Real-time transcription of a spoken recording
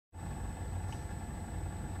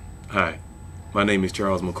Hi, my name is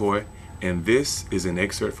Charles McCoy, and this is an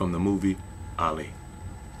excerpt from the movie Ali.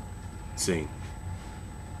 Scene.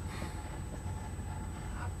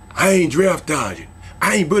 I ain't draft dodging.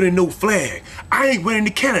 I ain't burning no flag. I ain't running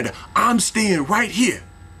to Canada. I'm staying right here.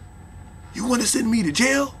 You want to send me to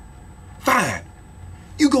jail? Fine.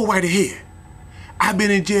 You go right ahead. I've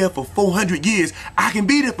been in jail for 400 years. I can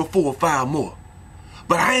be there for 4 or 5 more.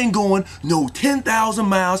 But I ain't going no 10,000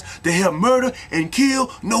 miles to help murder and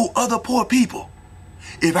kill no other poor people.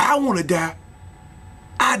 If I want to die,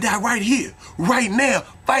 I die right here, right now,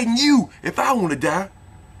 fighting you if I want to die.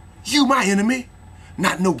 You my enemy,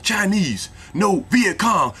 not no Chinese, no Viet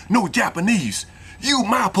Cong, no Japanese. You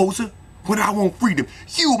my opposer when I want freedom.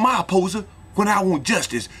 You my opposer when I want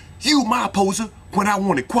justice. You my opposer when I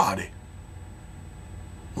want equality.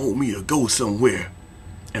 Want me to go somewhere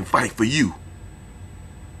and fight for you.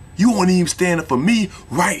 You won't even stand up for me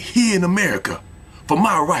right here in America, for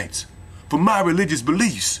my rights, for my religious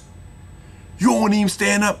beliefs. You won't even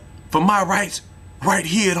stand up for my rights right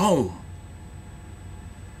here at home.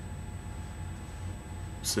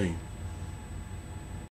 Scene.